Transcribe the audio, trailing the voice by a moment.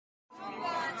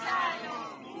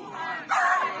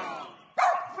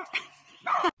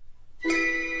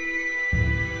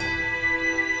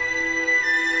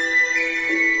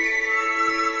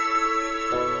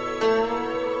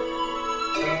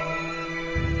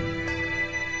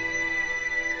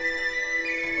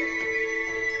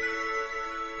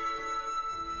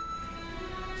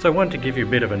So I wanted to give you a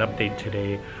bit of an update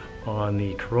today on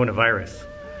the coronavirus.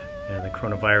 The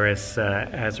coronavirus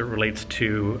as it relates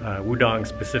to Wudang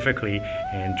specifically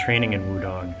and training in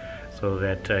Wudang, so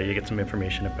that you get some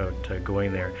information about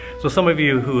going there. So some of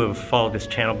you who have followed this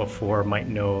channel before might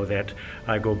know that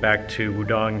I go back to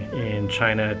Wudang in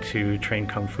China to train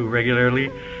Kung Fu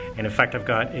regularly. And in fact, I've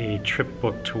got a trip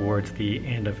booked towards the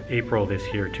end of April this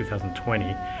year,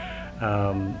 2020,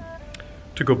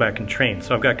 to go back and train.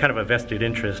 So I've got kind of a vested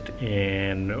interest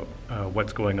in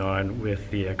what's going on with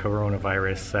the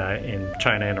coronavirus in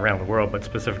China and around the world, but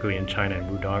specifically in China and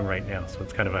Wudang right now. So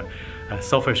it's kind of a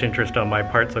selfish interest on my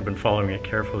part, so I've been following it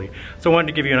carefully. So I wanted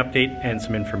to give you an update and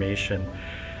some information.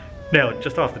 Now,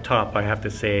 just off the top, I have to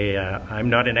say I'm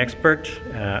not an expert,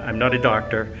 I'm not a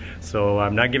doctor, so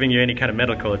I'm not giving you any kind of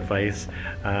medical advice,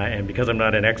 and because I'm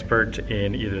not an expert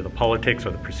in either the politics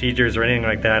or the procedures or anything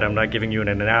like that, I'm not giving you an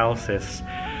analysis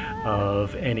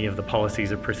of any of the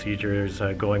policies or procedures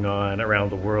going on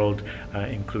around the world,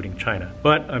 including China.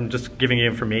 But I'm just giving you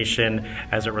information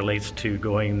as it relates to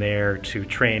going there to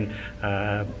train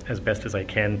as best as I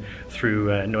can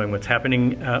through knowing what's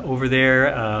happening over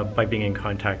there by being in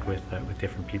contact with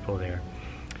different people there.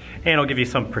 And I'll give you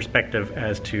some perspective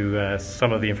as to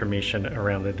some of the information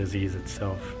around the disease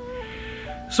itself.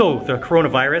 So the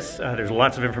coronavirus, there's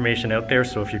lots of information out there,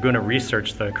 so if you're going to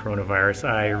research the coronavirus,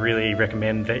 I really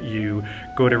recommend that you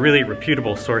go to really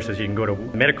reputable sources. You can go to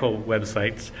medical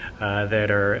websites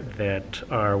that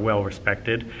are well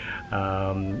respected, you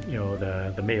know,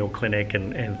 the Mayo Clinic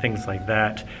and things like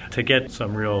that, to get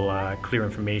some real clear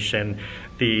information.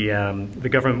 The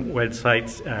government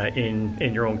websites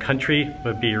in your own country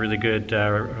would be a really good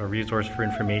resource for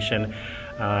information.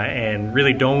 And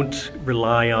really don't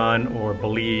rely on or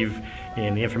believe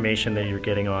in the information that you're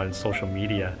getting on social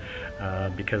media,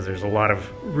 because there's a lot of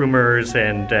rumors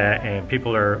and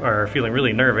people are feeling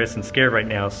really nervous and scared right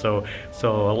now. So a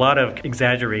lot of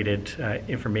exaggerated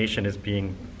information is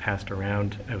being passed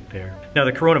around out there. Now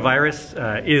the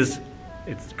coronavirus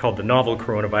it's called the novel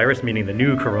coronavirus, meaning the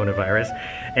new coronavirus,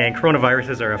 and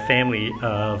coronaviruses are a family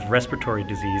of respiratory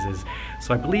diseases.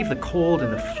 So I believe the cold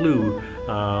and the flu,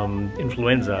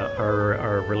 influenza,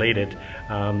 are related,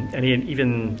 and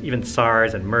even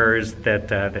SARS and MERS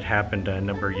that happened a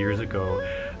number of years ago,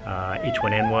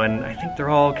 H1N1, I think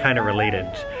they're all kind of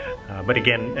related. But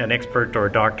again, an expert or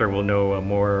a doctor will know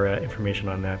more information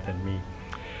on that than me.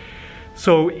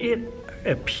 So it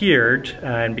appeared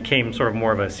and became sort of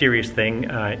more of a serious thing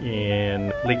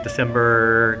in late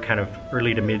December, kind of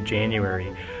early to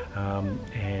mid-January,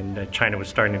 and China was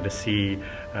starting to see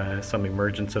some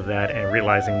emergence of that and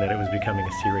realizing that it was becoming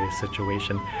a serious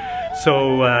situation.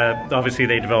 So obviously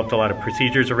they developed a lot of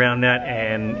procedures around that,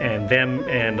 and them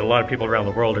and a lot of people around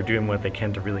the world are doing what they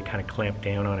can to really kind of clamp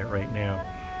down on it right now.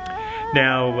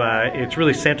 Now it's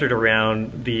really centered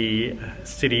around the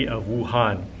city of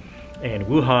Wuhan. And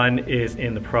Wuhan is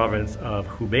in the province of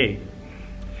Hubei.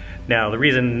 Now, the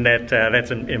reason that that's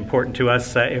important to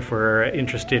us if we're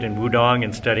interested in Wudang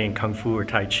and studying Kung Fu or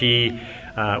Tai Chi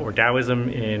or Taoism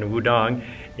in Wudang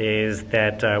is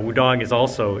that Wudang is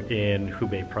also in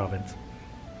Hubei province.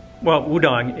 Well,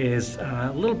 Wudang is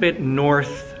a little bit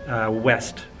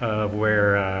northwest of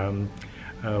where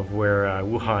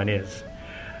Wuhan is.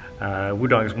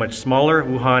 Wudang is much smaller.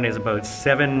 Wuhan is about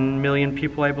 7 million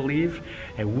people, I believe.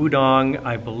 And Wudang,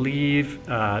 I believe,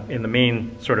 in the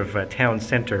main sort of town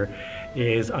center,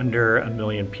 is under 1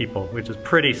 million people, which is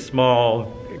pretty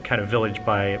small kind of village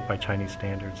by Chinese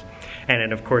standards. And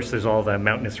then, of course, there's all the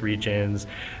mountainous regions,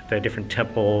 the different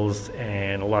temples,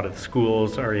 and a lot of the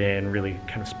schools are in really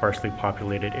kind of sparsely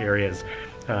populated areas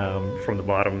from the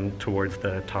bottom towards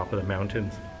the top of the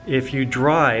mountains. If you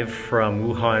drive from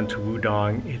Wuhan to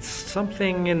Wudang, it's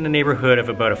something in the neighborhood of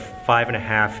about a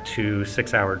 5.5 to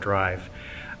 6 hour drive.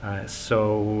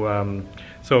 So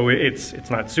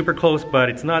it's not super close, but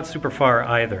it's not super far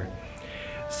either.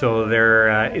 So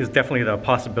there is definitely the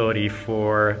possibility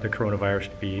for the coronavirus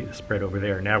to be spread over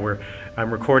there. Now I'm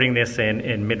recording this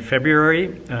in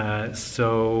mid-February,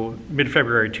 so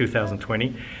mid-February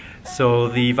 2020. So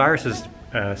the virus is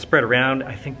spread around.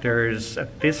 I think there's,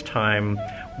 at this time,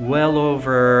 well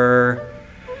over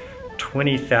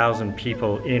 20,000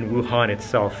 people in Wuhan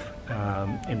itself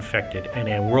infected. And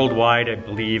then worldwide, I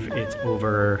believe it's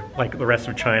over, like the rest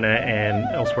of China and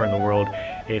elsewhere in the world,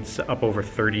 it's up over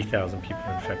 30,000 people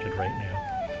infected right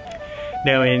now.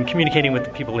 Now, in communicating with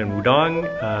the people in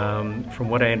Wudang, from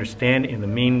what I understand, in the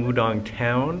main Wudang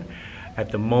town, at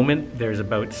the moment, there's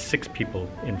about 6 people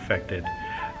infected.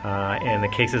 And the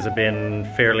cases have been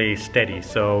fairly steady,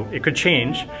 so it could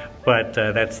change, but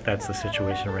that's the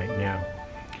situation right now.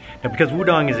 Now, because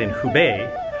Wudang is in Hubei,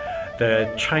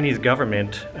 the Chinese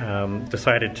government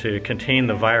decided to contain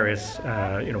the virus,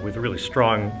 with really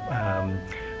strong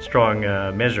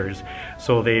measures.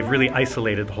 So they've really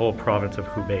isolated the whole province of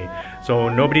Hubei. So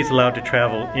nobody's allowed to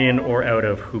travel in or out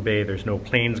of Hubei. There's no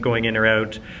planes going in or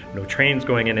out, no trains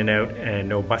going in and out, and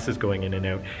no buses going in and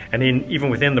out. And even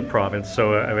within the province,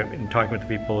 so I've been talking with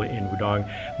the people in Wudang,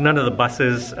 none of the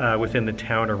buses within the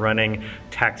town are running,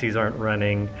 taxis aren't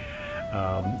running.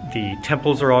 The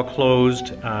temples are all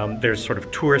closed. There's sort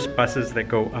of tourist buses that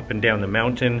go up and down the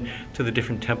mountain to the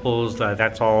different temples.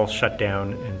 That's all shut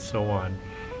down and so on.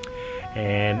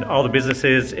 And all the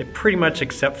businesses, pretty much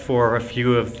except for a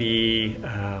few of the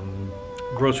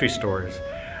grocery stores,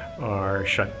 are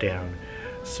shut down.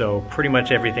 So pretty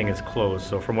much everything is closed.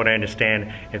 So from what I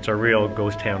understand, it's a real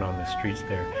ghost town on the streets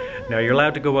there. Now you're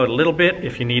allowed to go out a little bit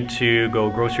if you need to go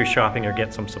grocery shopping or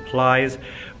get some supplies.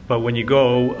 But when you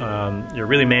go, you're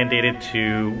really mandated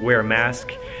to wear a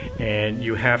mask, and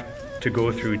you have to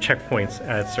go through checkpoints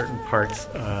at certain parts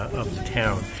of the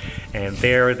town. And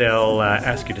there they'll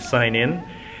ask you to sign in,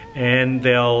 and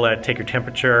they'll take your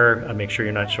temperature, make sure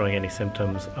you're not showing any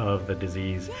symptoms of the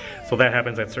disease. So that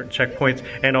happens at certain checkpoints,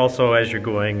 and also as you're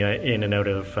going in and out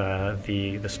of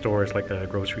the stores, like the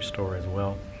grocery store as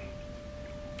well.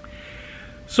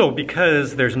 So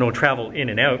because there's no travel in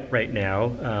and out right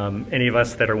now, any of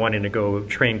us that are wanting to go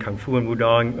train Kung Fu in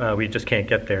Wudang, we just can't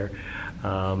get there.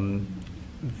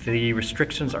 The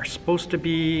restrictions are supposed to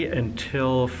be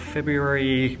until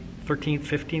February 13th,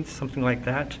 15th, something like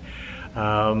that.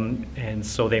 And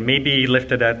so they may be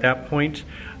lifted at that point,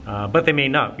 but they may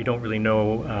not. We don't really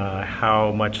know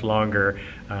how much longer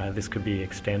this could be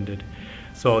extended.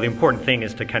 So the important thing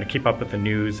is to kind of keep up with the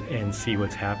news and see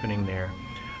what's happening there.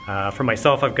 For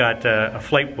myself, I've got a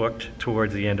flight booked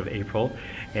towards the end of April,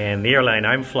 and the airline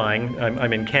I'm flying,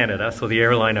 I'm in Canada, so the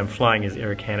airline I'm flying is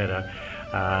Air Canada,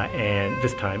 and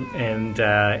this time,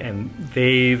 and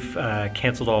they've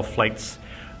canceled all flights,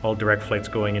 all direct flights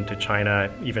going into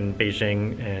China, even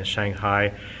Beijing and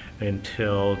Shanghai,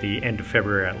 until the end of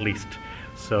February at least.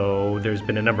 So there's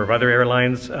been a number of other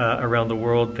airlines around the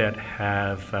world that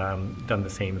have done the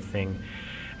same thing.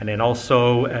 And then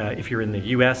also, if you're in the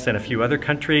U.S. and a few other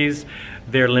countries,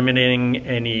 they're limiting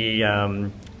any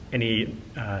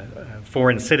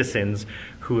foreign citizens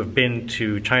who have been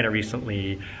to China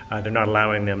recently. They're not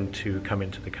allowing them to come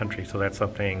into the country. So that's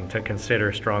something to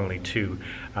consider strongly too,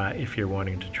 if you're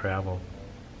wanting to travel.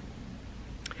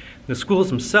 The schools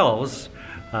themselves,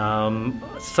 some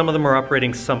of them are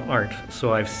operating, some aren't.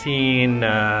 So I've seen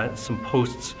some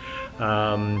posts,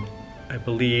 I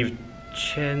believe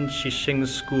Chen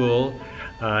Shixing's school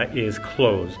is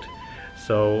closed.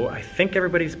 So I think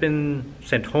everybody's been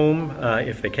sent home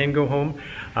if they can go home,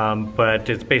 but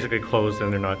it's basically closed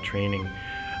and they're not training.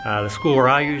 The school where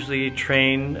I usually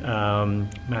train,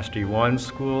 Master Yuan's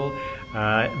school,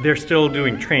 they're still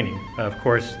doing training. Of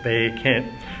course, they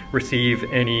can't receive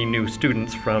any new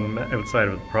students from outside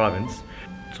of the province.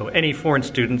 So any foreign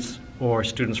students or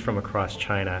students from across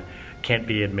China can't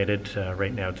be admitted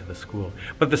right now to the school.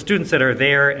 But the students that are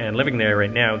there and living there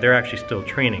right now, they're actually still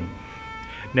training.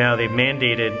 Now they've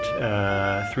mandated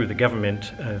through the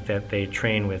government that they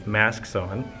train with masks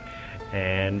on.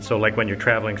 And so like when you're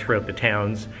traveling throughout the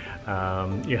towns,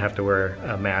 you have to wear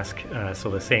a mask. So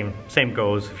the same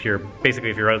goes if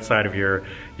you're outside of your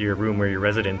room or your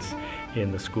residence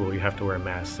in the school, you have to wear a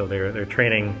mask. So they're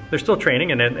training, they're still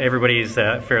training, and everybody's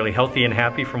fairly healthy and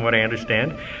happy from what I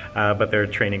understand, but they're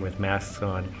training with masks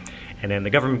on. And then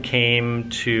the government came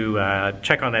to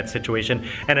check on that situation,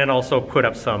 and then also put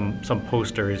up some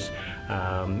posters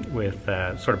with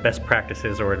sort of best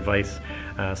practices or advice.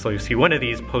 So you see one of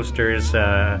these posters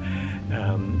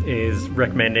is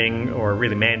recommending or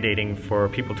really mandating for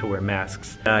people to wear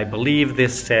masks. I believe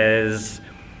this says,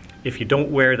 if you don't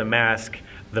wear the mask,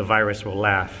 the virus will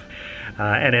laugh.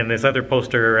 And then this other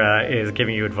poster is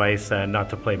giving you advice not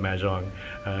to play mahjong,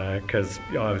 because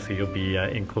obviously you'll be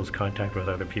in close contact with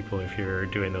other people if you're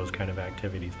doing those kind of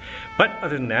activities. But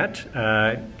other than that,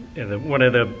 one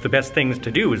of the best things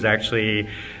to do is actually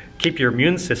keep your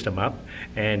immune system up,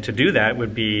 and to do that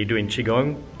would be doing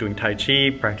qigong, doing tai chi,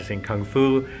 practicing kung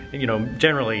fu,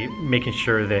 generally making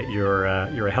sure that you're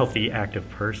a healthy, active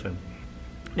person.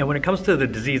 Now when it comes to the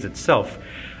disease itself,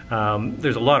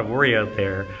 there's a lot of worry out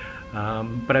there.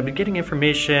 But I've been getting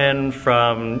information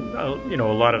from a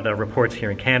lot of the reports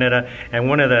here in Canada, and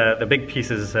one of the big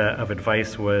pieces of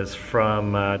advice was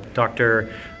from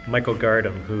Dr. Michael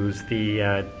Gardam, who's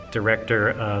the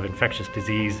Director of Infectious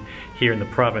Disease here in the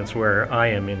province where I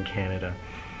am in Canada.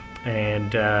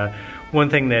 And one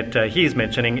thing that he's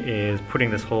mentioning is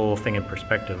putting this whole thing in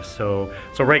perspective. So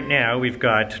right now we've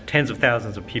got tens of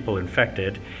thousands of people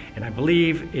infected, and I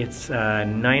believe it's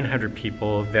 900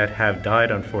 people that have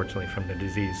died, unfortunately, from the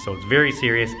disease. So it's very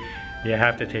serious. You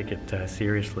have to take it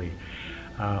seriously.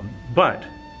 But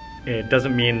it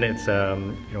doesn't mean it's a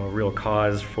real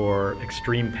cause for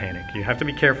extreme panic. You have to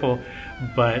be careful,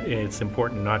 but it's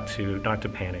important not to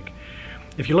panic.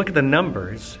 If you look at the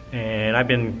numbers, and I've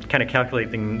been kind of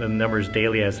calculating the numbers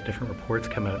daily as different reports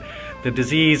come out, the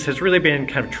disease has really been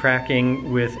kind of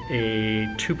tracking with a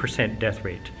 2% death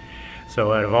rate.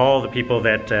 So out of all the people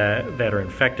that are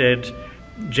infected,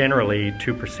 generally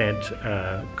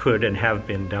 2% could and have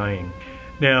been dying.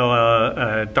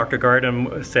 Now, Dr.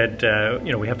 Gardam said,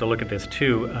 we have to look at this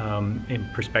too in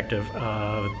perspective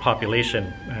of population.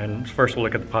 And first we'll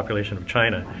look at the population of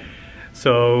China.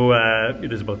 So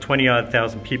there's about 20-odd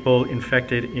thousand people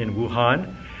infected in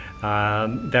Wuhan.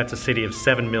 That's a city of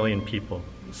 7 million people.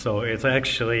 So it's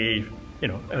actually,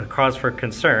 a cause for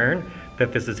concern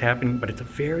that this is happening, but it's a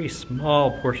very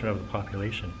small portion of the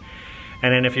population.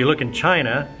 And then if you look in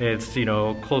China, it's,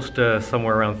 close to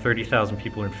somewhere around 30,000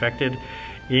 people infected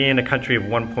in a country of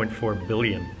 1.4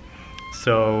 billion.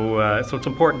 So it's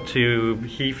important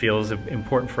he feels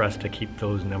important for us to keep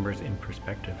those numbers in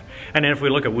perspective. And then if we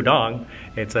look at Wudang,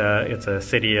 it's a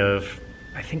city of,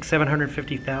 I think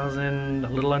 750,000, a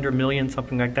little under a million,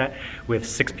 something like that, with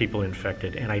 6 people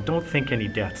infected. And I don't think any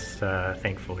deaths,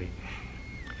 thankfully.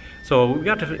 So we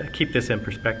got to keep this in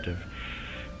perspective.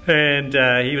 And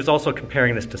he was also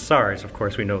comparing this to SARS. Of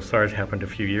course, we know SARS happened a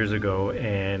few years ago,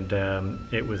 and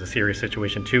it was a serious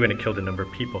situation too, and it killed a number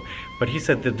of people. But he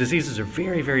said the diseases are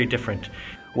very, very different.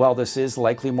 While this is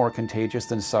likely more contagious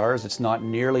than SARS, it's not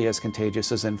nearly as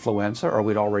contagious as influenza, or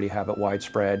we'd already have it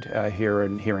widespread here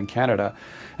in Canada.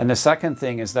 And the second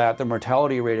thing is that the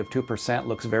mortality rate of 2%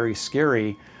 looks very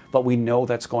scary, but we know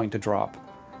that's going to drop.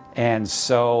 And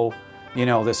so,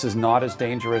 this is not as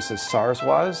dangerous as SARS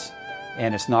was,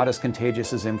 and it's not as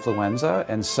contagious as influenza,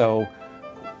 and so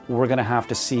we're going to have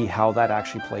to see how that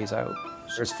actually plays out.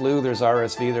 There's flu, there's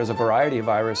RSV, there's a variety of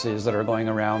viruses that are going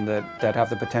around that have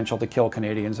the potential to kill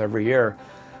Canadians every year.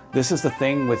 This is the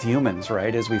thing with humans,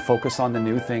 right, is we focus on the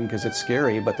new thing because it's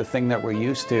scary, but the thing that we're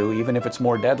used to, even if it's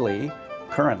more deadly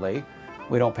currently,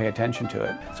 we don't pay attention to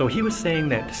it. So he was saying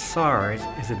that SARS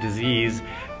is a disease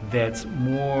that's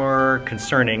more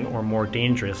concerning or more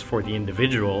dangerous for the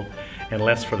individual and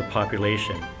less for the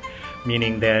population,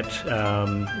 meaning that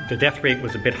the death rate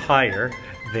was a bit higher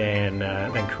than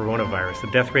coronavirus.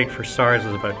 The death rate for SARS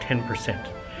was about 10%,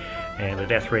 and the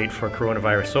death rate for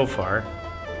coronavirus so far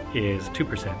is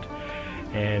 2%.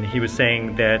 And he was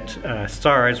saying that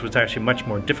SARS was actually much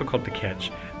more difficult to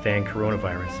catch than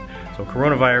coronavirus. So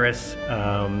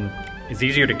coronavirus is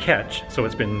easier to catch, so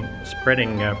it's been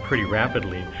spreading pretty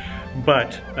rapidly.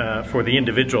 But for the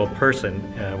individual person,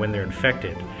 when they're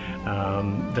infected,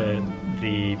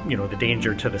 the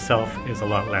danger to the self is a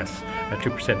lot less. A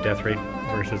 2% death rate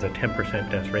versus a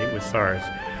 10% death rate with SARS,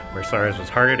 where SARS was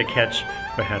harder to catch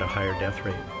but had a higher death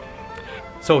rate.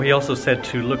 So he also said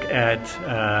to look at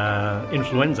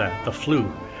influenza, the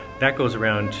flu. That goes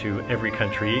around to every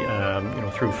country,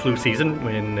 through flu season,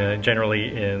 when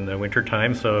generally in the winter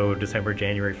time, so December,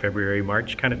 January, February,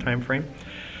 March kind of time frame.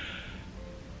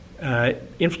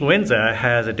 Influenza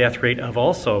has a death rate of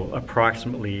also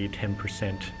approximately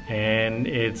 10%, and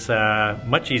it's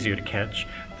much easier to catch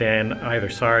than either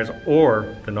SARS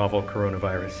or the novel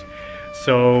coronavirus.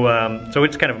 So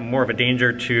it's kind of more of a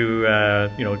danger to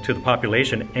to the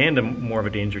population and more of a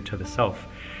danger to the self.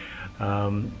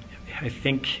 I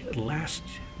think last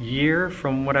year,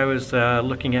 from what I was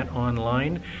looking at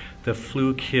online, the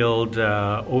flu killed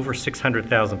over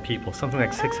 600,000 people, something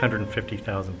like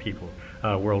 650,000 people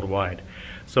worldwide.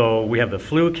 So we have the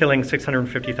flu killing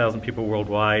 650,000 people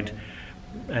worldwide,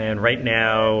 and right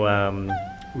now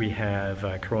we have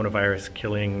coronavirus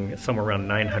killing somewhere around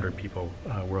 900 people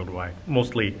worldwide,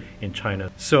 mostly in China.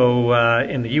 So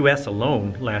in the US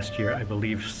alone last year, I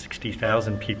believe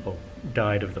 60,000 people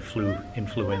died of the flu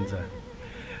influenza.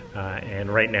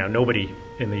 And right now, nobody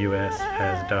in the US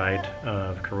has died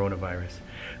of coronavirus.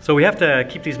 So we have to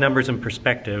keep these numbers in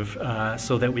perspective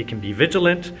so that we can be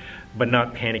vigilant, but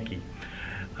not panicky.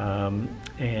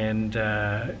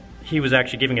 He was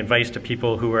actually giving advice to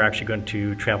people who were actually going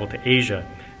to travel to Asia.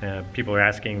 People are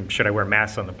asking, should I wear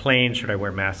masks on the plane? Should I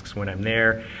wear masks when I'm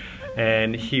there?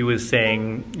 And he was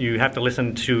saying, you have to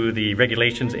listen to the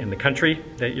regulations in the country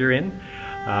that you're in,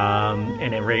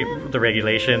 and the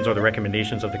regulations or the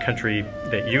recommendations of the country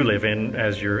that you live in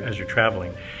as you're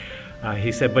traveling.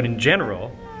 He said, but in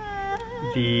general,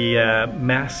 the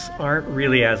masks aren't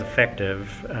really as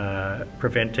effective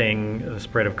preventing the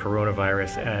spread of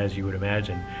coronavirus as you would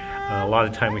imagine. A lot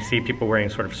of the time we see people wearing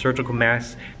sort of surgical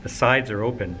masks, the sides are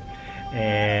open,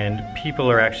 and people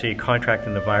are actually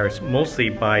contracting the virus mostly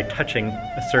by touching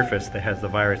a surface that has the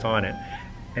virus on it,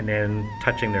 and then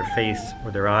touching their face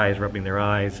or their eyes, rubbing their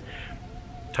eyes,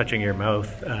 touching your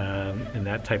mouth, and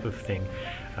that type of thing.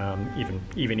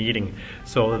 Even eating.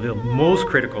 So the most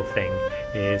critical thing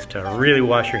is to really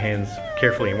wash your hands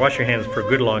carefully, and wash your hands for a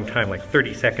good long time, like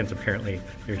 30 seconds apparently.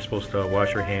 You're supposed to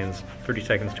wash your hands 30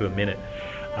 seconds to a minute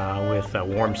with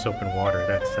warm soap and water.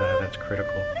 That's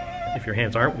critical. If your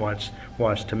hands aren't washed,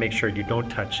 to make sure you don't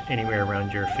touch anywhere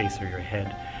around your face or your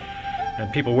head.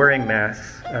 And people wearing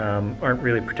masks aren't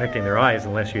really protecting their eyes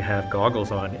unless you have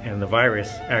goggles on, and the virus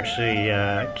actually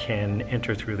can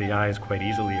enter through the eyes quite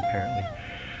easily apparently.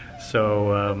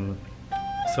 So,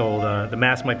 the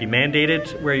mask might be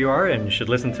mandated where you are, and you should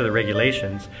listen to the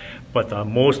regulations. But the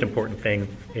most important thing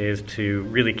is to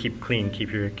really keep clean,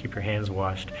 keep your hands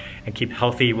washed, and keep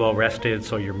healthy, well rested,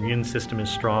 so your immune system is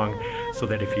strong, so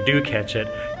that if you do catch it,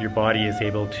 your body is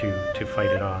able to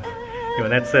fight it off. You know,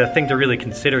 and that's the thing to really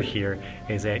consider here,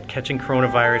 is that catching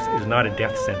coronavirus is not a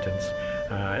death sentence.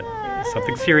 It's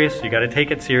something serious. You got to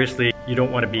take it seriously. You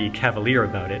don't want to be cavalier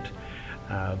about it,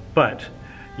 but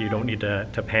you don't need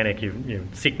to panic. You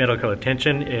seek medical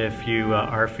attention if you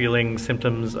are feeling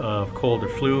symptoms of cold or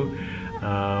flu.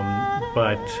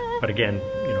 But again,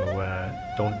 you know,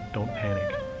 don't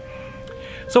panic.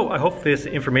 So I hope this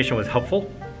information was helpful,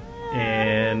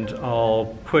 and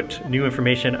I'll put new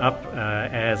information up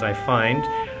as I find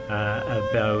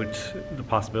about the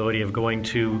possibility of going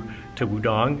to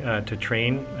Wudang to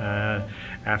train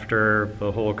after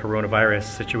the whole coronavirus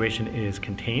situation is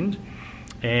contained.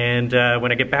 And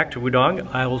when I get back to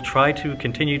Wudang, I will try to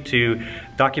continue to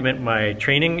document my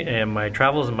training and my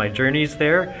travels and my journeys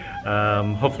there.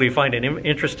 Hopefully find it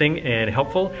interesting and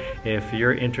helpful if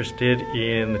you're interested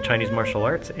in the Chinese martial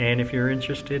arts and if you're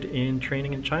interested in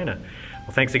training in China.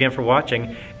 Well, thanks again for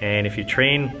watching, and if you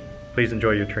train, please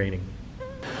enjoy your training.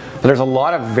 There's a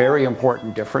lot of very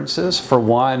important differences. For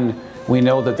one, we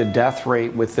know that the death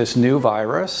rate with this new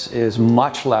virus is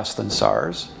much less than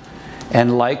SARS.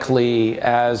 And likely,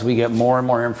 as we get more and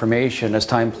more information, as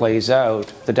time plays out,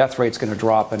 the death rate's going to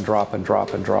drop and drop and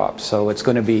drop and drop. So it's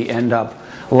going to end up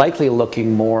likely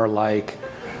looking more like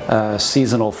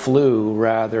seasonal flu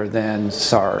rather than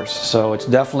SARS. So it's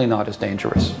definitely not as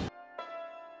dangerous.